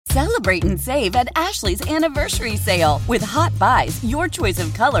Celebrate and save at Ashley's Anniversary Sale. With Hot Buys, your choice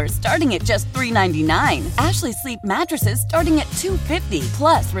of colors starting at just $3.99. Ashley Sleep mattresses starting at $2.50.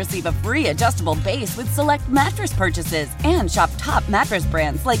 Plus, receive a free adjustable base with select mattress purchases. And shop top mattress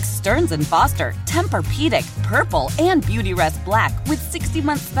brands like Stearns & Foster, Tempur-Pedic, Purple, and Beautyrest Black with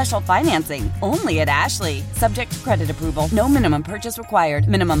 60-month special financing. Only at Ashley. Subject to credit approval. No minimum purchase required.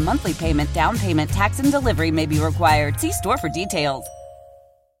 Minimum monthly payment, down payment, tax, and delivery may be required. See store for details.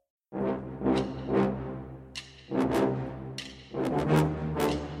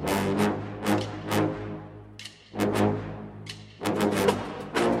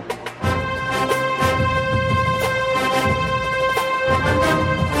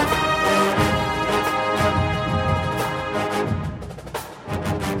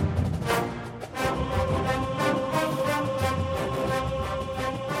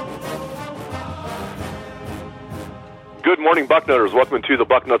 Good morning, Bucknutters. Welcome to the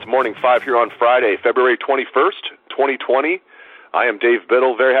Bucknuts Morning 5 here on Friday, February 21st, 2020. I am Dave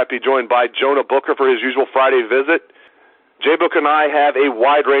Biddle, very happy joined by Jonah Booker for his usual Friday visit. JBook and I have a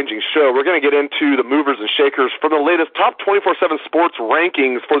wide-ranging show. We're going to get into the movers and shakers for the latest top 24/7 sports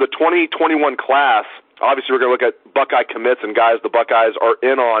rankings for the 2021 class. Obviously, we're going to look at Buckeye commits and guys the Buckeyes are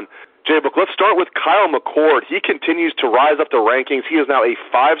in on. JBook, let's start with Kyle McCord. He continues to rise up the rankings. He is now a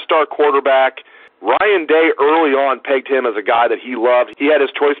 5-star quarterback. Ryan Day early on pegged him as a guy that he loved. He had his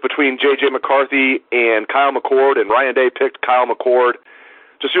choice between J.J. McCarthy and Kyle McCord, and Ryan Day picked Kyle McCord.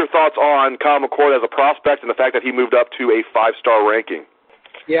 Just your thoughts on Kyle McCord as a prospect and the fact that he moved up to a 5-star ranking.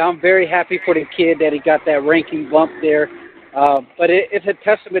 Yeah, I'm very happy for the kid that he got that ranking bump there. But it's a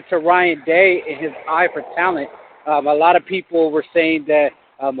testament to Ryan Day and his eye for talent. A lot of people were saying that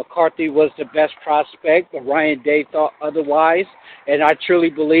McCarthy was the best prospect, but Ryan Day thought otherwise. And I truly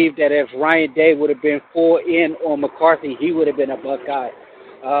believe that if Ryan Day would have been full in on McCarthy, he would have been a Buckeye.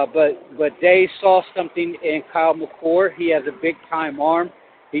 But Day saw something in Kyle McCord. He has a big-time arm.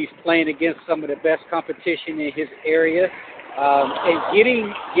 He's playing against some of the best competition in his area. And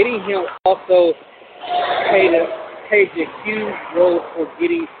getting him also played a huge role for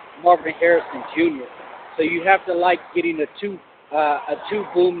getting Marvin Harrison Jr. So you have to like getting a two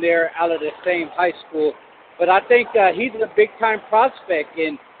boom there out of the same high school. But I think he's a big-time prospect.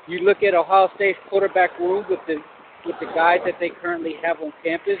 And you look at Ohio State's quarterback room with the guys that they currently have on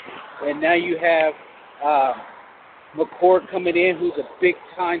campus, and now you have McCord coming in, who's a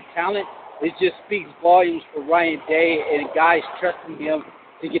big-time talent. It just speaks volumes for Ryan Day and guys trusting him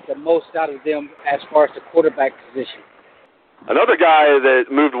to get the most out of them as far as the quarterback position. Another guy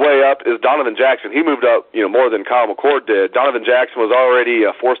that moved way up is Donovan Jackson. He moved up, more than Kyle McCord did. Donovan Jackson was already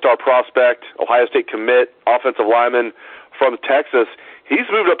a 4-star prospect, Ohio State commit, offensive lineman from Texas. He's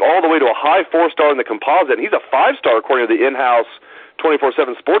moved up all the way to a high 4-star in the composite, and he's a 5-star according to the in-house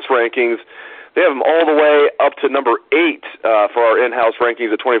 24/7 sports rankings. They have him all the way up to number 8 for our in-house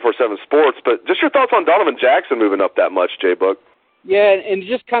rankings at 24/7 sports. But just your thoughts on Donovan Jackson moving up that much, J-Book? Yeah, and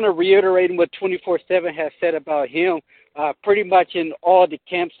just kind of reiterating what 24/7 has said about him, pretty much in all the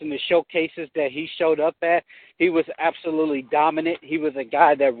camps and the showcases that he showed up at, he was absolutely dominant. He was a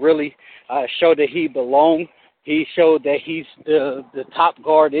guy that really showed that he belonged. He showed that he's the top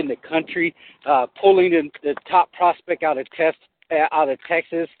guard in the country. Pulling the top prospect out of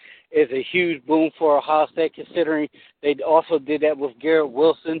Texas is a huge boom for Ohio State, considering they also did that with Garrett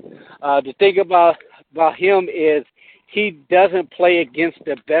Wilson. The thing about him is he doesn't play against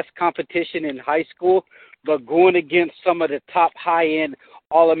the best competition in high school, but going against some of the top high-end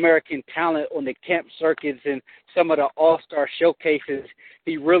All-American talent on the camp circuits and some of the all-star showcases,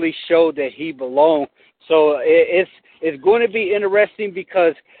 he really showed that he belonged. So it's going to be interesting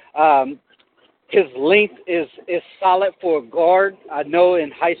because his length is solid for a guard. I know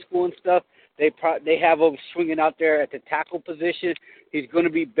in high school and stuff, they have him swinging out there at the tackle position. He's going to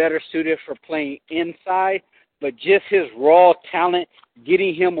be better suited for playing inside. But just his raw talent,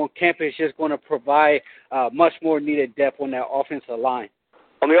 getting him on campus is going to provide much more needed depth on that offensive line.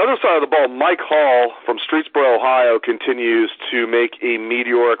 On the other side of the ball, Mike Hall from Streetsboro, Ohio, continues to make a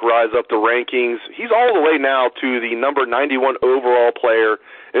meteoric rise up the rankings. He's all the way now to the number 91 overall player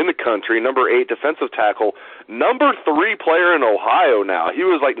in the country, number 8 defensive tackle, number 3 player in Ohio now. He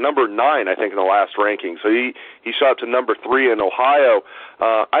was like number 9, I think, in the last ranking. So he shot up to number 3 in Ohio.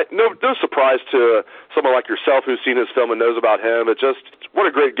 No surprise to someone like yourself who's seen his film and knows about him. It just, what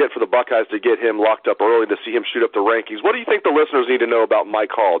a great get for the Buckeyes to get him locked up early, to see him shoot up the rankings. What do you think the listeners need to know about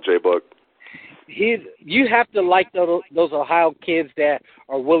Mike Hall, J-Book? You have to like those Ohio kids that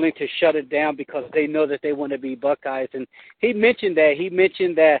are willing to shut it down because they know that they want to be Buckeyes. And he mentioned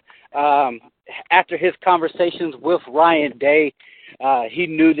that. After his conversations with Ryan Day, he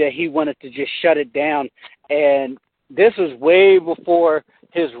knew that he wanted to just shut it down. And this was way before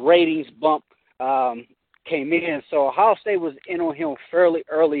his ratings bump came in. So Ohio State was in on him fairly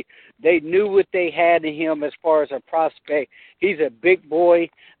early. They knew what they had in him as far as a prospect. He's a big boy.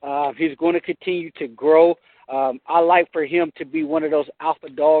 He's going to continue to grow. I like for him to be one of those alpha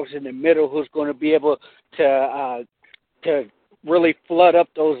dogs in the middle who's going to be able to really flood up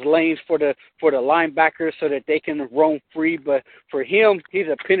those lanes for the linebackers so that they can roam free. But for him, he's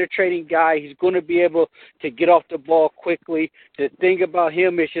a penetrating guy. He's going to be able to get off the ball quickly. The thing about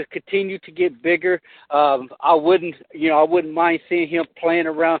him is just continue to get bigger. I wouldn't mind seeing him playing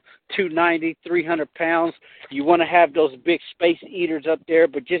around 290, 300 pounds. You want to have those big space eaters up there,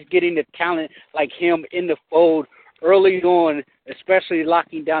 but just getting the talent like him in the fold early on, especially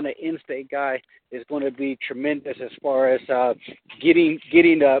locking down the in-state guy, is going to be tremendous as far as getting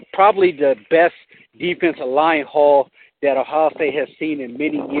probably the best defensive line haul that Ohio State has seen in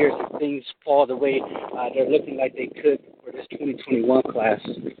many years if things fall the way they're looking like they could for this 2021 class.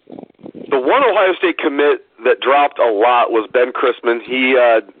 The one Ohio State commit that dropped a lot was Ben Chrisman. He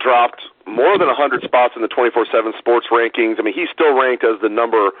dropped more than 100 spots in the 24/7 sports rankings. I mean, he's still ranked as the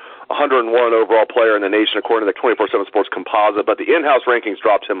number 101 overall player in the nation according to the 24/7 sports composite, but the in-house rankings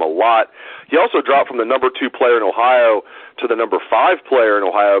dropped him a lot. He also dropped from the number 2 player in Ohio to the number 5 player in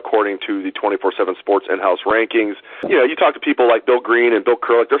Ohio according to the 24/7 sports in-house rankings. You know, you talk to people like Bill Green and Bill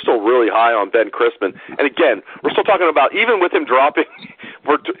Kurlick, they're still really high on Ben Chrisman. And again, we're still talking about, even with him dropping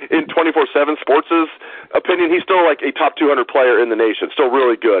in 24/7 sports' opinion, he's still like a top 200 player in the nation, still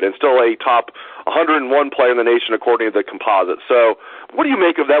really good, and still a top 101 player in the nation according to the composite. So what do you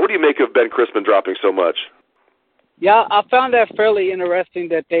make of that? What do you make of Ben Chrisman dropping so much? Yeah, I found that fairly interesting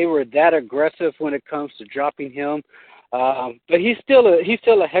that they were that aggressive when it comes to dropping him. But he's still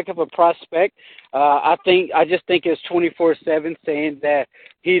a heck of a prospect. I just think it's 24/7 saying that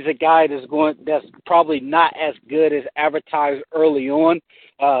he's a guy that's probably not as good as advertised early on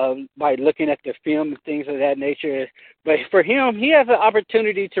by looking at the film and things of that nature. But for him, he has an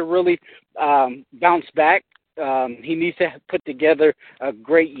opportunity to really bounce back. He needs to put together a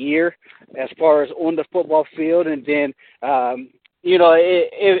great year as far as on the football field, and then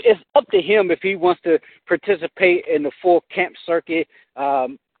it's up to him if he wants to participate in the full camp circuit. A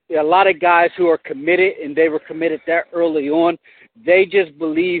lot of guys who are committed, and they were committed that early on, they just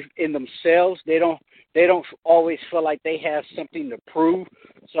believe in themselves. They don't always feel like they have something to prove.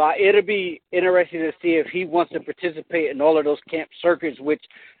 So it'll be interesting to see if he wants to participate in all of those camp circuits, which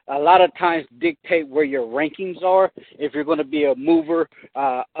a lot of times dictate where your rankings are. If you're going to be a mover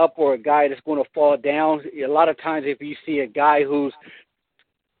up or a guy that's going to fall down, a lot of times if you see a guy who's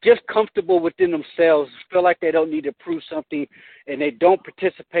just comfortable within themselves, feel like they don't need to prove something, and they don't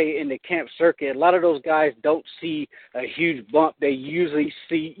participate in the camp circuit, a lot of those guys don't see a huge bump. They usually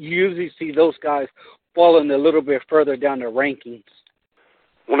see those guys falling a little bit further down the rankings.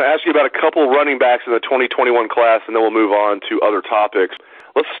 I want to ask you about a couple running backs in the 2021 class, and then we'll move on to other topics.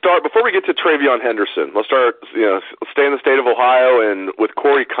 Let's start, before we get to Travion Henderson, let's stay in the state of Ohio, and with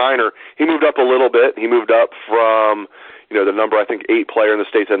Corey Kiner, he moved up a little bit. He moved up from, the number, I think, 8 player in the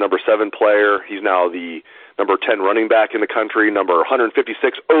state to number 7 player. He's now the number 10 running back in the country, number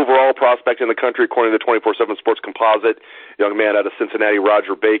 156 overall prospect in the country, according to the 24/7 Sports Composite. Young man out of Cincinnati,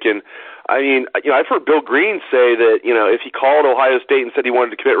 Roger Bacon. I mean, I've heard Bill Green say that, if he called Ohio State and said he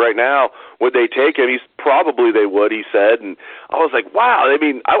wanted to commit right now, would they take him? Probably they would, he said. And I was like, wow. I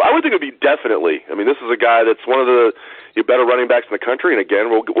mean, I would think it would be definitely. I mean, this is a guy that's one of the better running backs in the country. And again,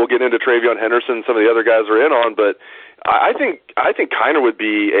 we'll get into Travion Henderson and some of the other guys are in on, but I think Kiner would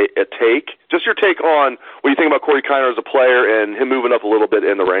be a take. Just your take on what you think about Corey Kiner as a player and him moving up a little bit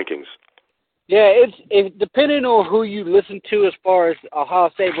in the rankings. Yeah, it's depending on who you listen to as far as Ohio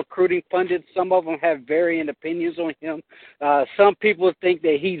State recruiting pundits. Some of them have varying opinions on him. Some people think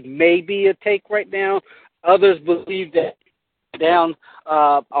that he may be a take right now. Others believe that down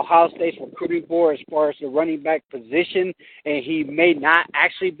Ohio State's recruiting board as far as the running back position, and he may not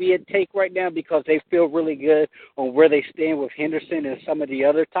actually be a take right now because they feel really good on where they stand with Henderson and some of the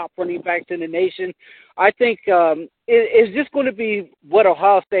other top running backs in the nation. I think it's just going to be what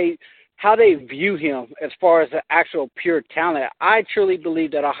Ohio State, how they view him as far as the actual pure talent. I truly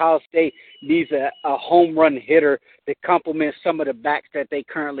believe that Ohio State needs a home run hitter that complements some of the backs that they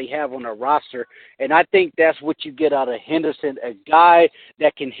currently have on their roster. And I think that's what you get out of Henderson, a guy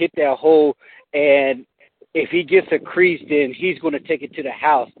that can hit that hole, and if he gets a crease, then he's going to take it to the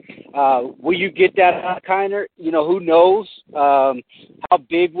house. Will you get that out of Kiner? Who knows? How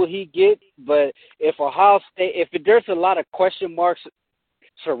big will he get? But if Ohio State, if there's a lot of question marks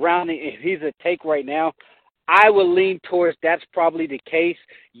surrounding if he's a take right now, I would lean towards that's probably the case.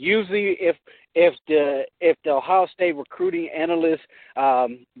 Usually, if the Ohio State recruiting analysts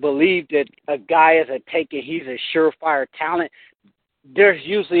believe that a guy is a take and he's a surefire talent, there's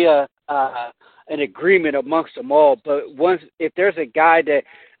usually an agreement amongst them all. But if there's a guy that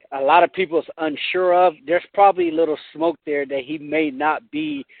a lot of people is unsure of, there's probably a little smoke there that he may not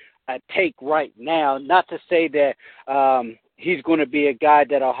be a take right now. Not to say that he's going to be a guy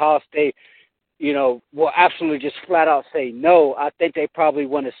that Ohio State, will absolutely just flat out say no. I think they probably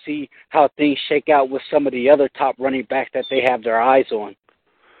want to see how things shake out with some of the other top running backs that they have their eyes on.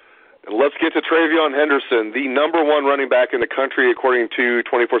 And let's get to TreVeyon Henderson, the number 1 running back in the country according to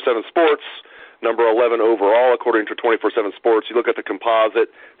 24/7 Sports, number 11 overall according to 24/7 Sports. You look at the composite,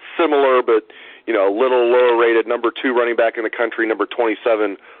 similar but a little lower rated, number 2 running back in the country, number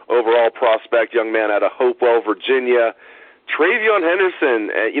 27 overall prospect, young man out of Hopewell, Virginia. TreVeyon Henderson,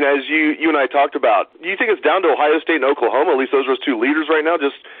 as you and I talked about, do you think it's down to Ohio State and Oklahoma? At least those are 2 leaders right now.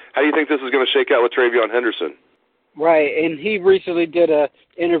 Just how do you think this is going to shake out with TreVeyon Henderson? Right, and he recently did an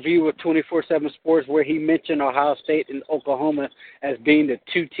interview with 24/7 Sports where he mentioned Ohio State and Oklahoma as being the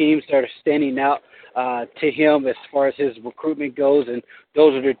 2 teams that are standing out to him as far as his recruitment goes, and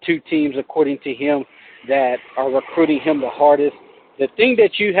those are the 2 teams, according to him, that are recruiting him the hardest. The thing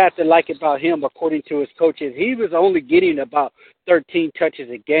that you have to like about him, according to his coaches, he was only getting about 13 touches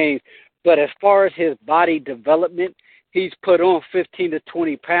a game, but as far as his body development, he's put on 15 to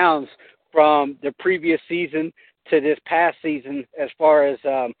 20 pounds from the previous season to this past season as far as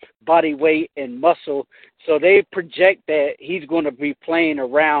body weight and muscle. So they project that he's going to be playing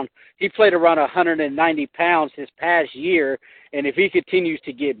around – he played around 190 pounds this past year, and if he continues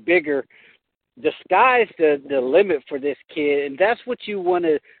to get bigger, the sky's the limit for this kid, and that's what you want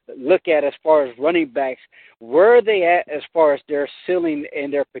to look at as far as running backs. Where are they at as far as their ceiling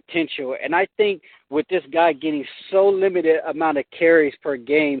and their potential? And I think with this guy getting so limited amount of carries per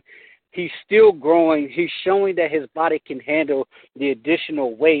game, he's still growing. He's showing that his body can handle the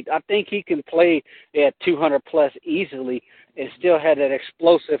additional weight. I think he can play at 200-plus easily and still have that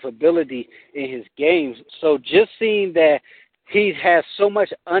explosive ability in his games. So just seeing that he has so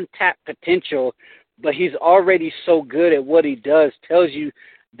much untapped potential, but he's already so good at what he does tells you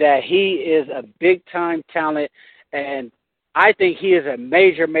that he is a big-time talent, and I think he is a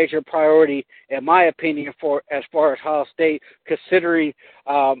major, major priority, in my opinion, for as far as Ohio State, considering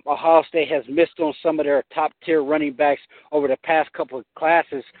Ohio State has missed on some of their top-tier running backs over the past couple of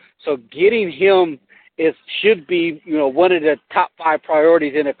classes. So getting him should be, one of the top 5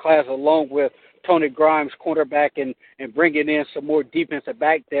 priorities in the class, along with Tony Grimes, cornerback, and bringing in some more defensive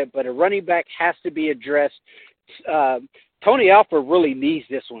back there. But a running back has to be addressed. Tony Alford really needs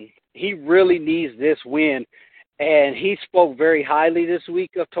this one. He really needs this win. And he spoke very highly this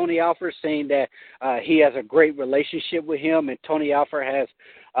week of Tony Alford, saying that he has a great relationship with him, and Tony Alford has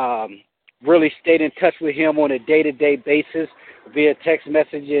really stayed in touch with him on a day-to-day basis via text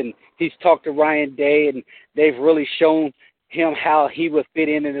message. And he's talked to Ryan Day, and they've really shown him how he would fit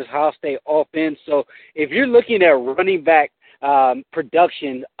in this Ohio State offense. So if you're looking at running back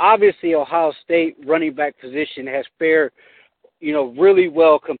production, obviously Ohio State running back position has fared, really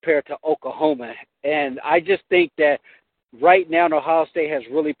well compared to Oklahoma. And I just think that right now Ohio State has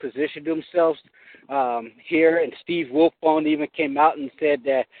really positioned themselves here, and Steve Wilfong even came out and said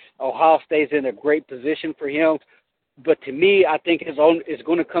that Ohio State's in a great position for him. But to me, I think it's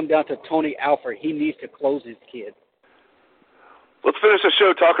going to come down to Tony Alford. He needs to close his kid. Let's finish the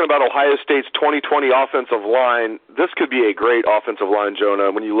show talking about Ohio State's 2020 offensive line. This could be a great offensive line, Jonah,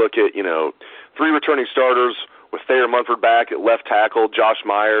 when you look at, 3 returning starters with Thayer Munford back at left tackle, Josh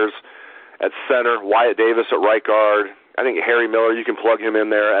Myers at center, Wyatt Davis at right guard. I think Harry Miller, you can plug him in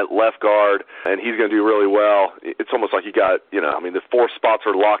there at left guard, and he's going to do really well. It's almost like you got, the 4 spots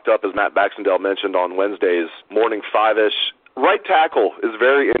are locked up, as Matt Baxendale mentioned on Wednesday's morning 5-ish. Right tackle is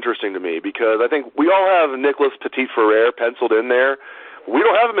very interesting to me because I think we all have Nicholas Petit-Frere penciled in there. We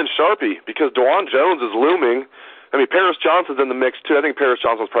don't have him in Sharpie because Dawand Jones is looming. I mean, Paris Johnson's in the mix, too. I think Paris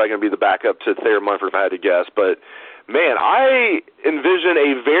Johnson's probably going to be the backup to Thayer Munford, if I had to guess. But, man, I envision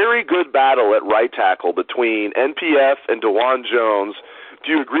a very good battle at right tackle between NPF and Dawand Jones.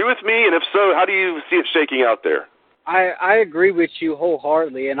 Do you agree with me? And if so, how do you see it shaking out there? I agree with you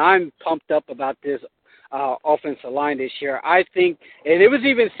wholeheartedly, and I'm pumped up about this offensive line this year. I think, and it was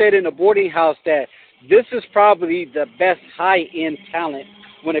even said in the boarding house that this is probably the best high-end talent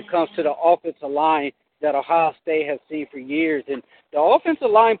when it comes to the offensive line that Ohio State has seen for years. And the offensive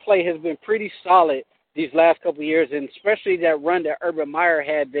line play has been pretty solid these last couple of years, and especially that run that Urban Meyer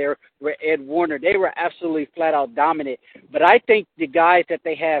had there with Ed Warner. They were absolutely flat-out dominant. But I think the guys that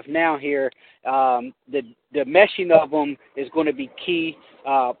they have now here, the meshing of them is going to be key.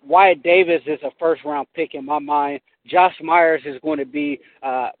 Wyatt Davis is a first-round pick in my mind. Josh Myers is going to be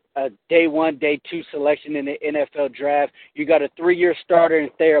a day 1, day 2 selection in the NFL draft. You got a 3-year starter and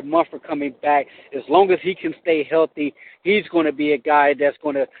Thayer Munford coming back. As long as he can stay healthy, he's going to be a guy that's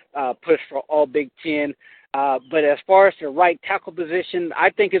going to push for all Big Ten. But as far as the right tackle position, I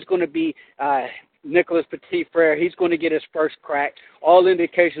think it's going to be Nicholas Petit-Frere. He's going to get his first crack. All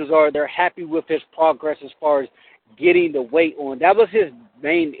indications are they're happy with his progress as far as getting the weight on. That was his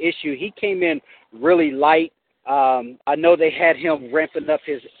main issue. He came in really light. I know they had him ramping up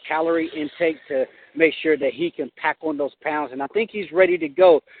his calorie intake to make sure that he can pack on those pounds, and I think he's ready to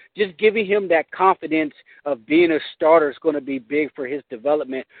go. Just giving him that confidence of being a starter is going to be big for his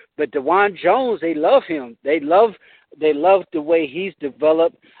development. But Dawand Jones, they love him. They love the way he's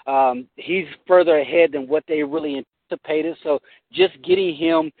developed. He's further ahead than what they really anticipated. So just getting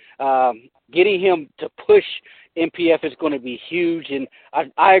him to push MPF is going to be huge, and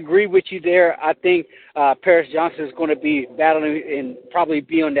I agree with you there. I think Paris Johnson is going to be battling and probably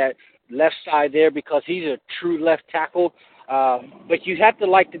be on that left side there because he's a true left tackle. But you have to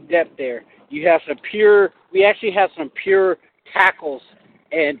like the depth there. We actually have some pure tackles,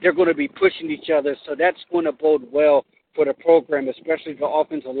 and they're going to be pushing each other, so that's going to bode well for the program, especially the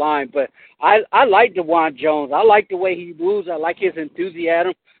offensive line. But I like Dawand Jones. I like the way he moves. I like his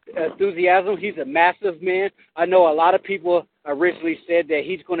enthusiasm. He's a massive man. I know a lot of people originally said that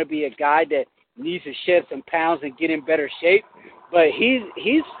he's going to be a guy that needs to shed some pounds and get in better shape, but he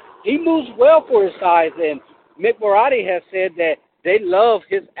moves well for his size. And Mick Marotti has said that they love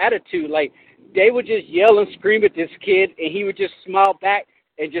his attitude. Like, they would just yell and scream at this kid, and he would just smile back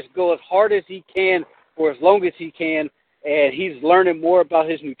and just go as hard as he can for as long as he can. And he's learning more about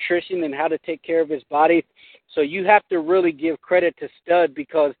his nutrition and how to take care of his body. So you have to really give credit to Stud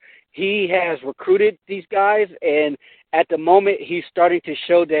because he has recruited these guys, and at the moment he's starting to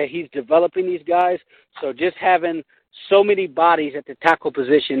show that he's developing these guys. So just having so many bodies at the tackle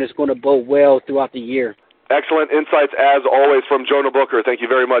position is going to bode well throughout the year. Excellent insights, as always, from Jonah Booker. Thank you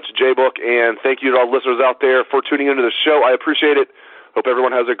very much, JBook, and thank you to all listeners out there for tuning into the show. I appreciate it. Hope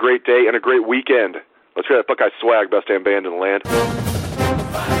everyone has a great day and a great weekend. Let's hear that Buckeye swag, best damn band in the land.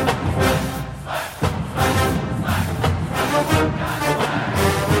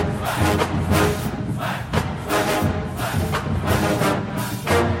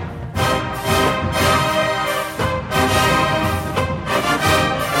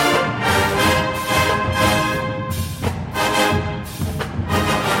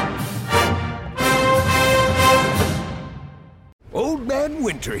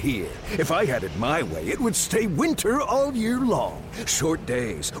 Winter here. If I had it my way, it would stay winter all year long. Short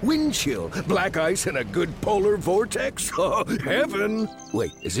days, wind chill, black ice, and a good polar vortex. Oh, heaven!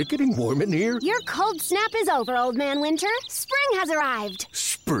 Wait, is it getting warm in here? Your cold snap is over, Old Man Winter. Spring has arrived.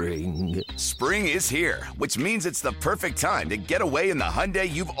 Spring. Spring is here, which means it's the perfect time to get away in the Hyundai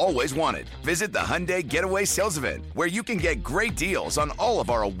you've always wanted. Visit the Hyundai Getaway Sales Event, where you can get great deals on all of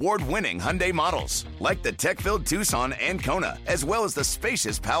our award-winning Hyundai models, like the tech-filled Tucson and Kona, as well as the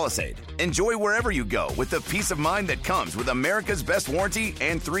spacious Palisade. Enjoy wherever you go with the peace of mind that comes with America's best warranty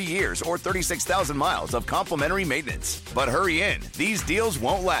and 3 years or 36,000 miles of complimentary maintenance. But hurry in, these deals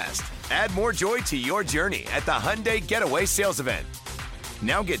won't last. Add more joy to your journey at the Hyundai Getaway Sales Event.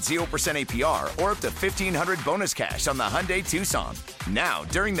 Now get 0% APR or up to $1,500 bonus cash on the Hyundai Tucson. Now,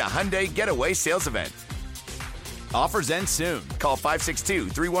 during the Hyundai Getaway Sales Event. Offers end soon. Call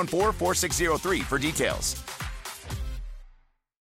 562-314-4603 for details.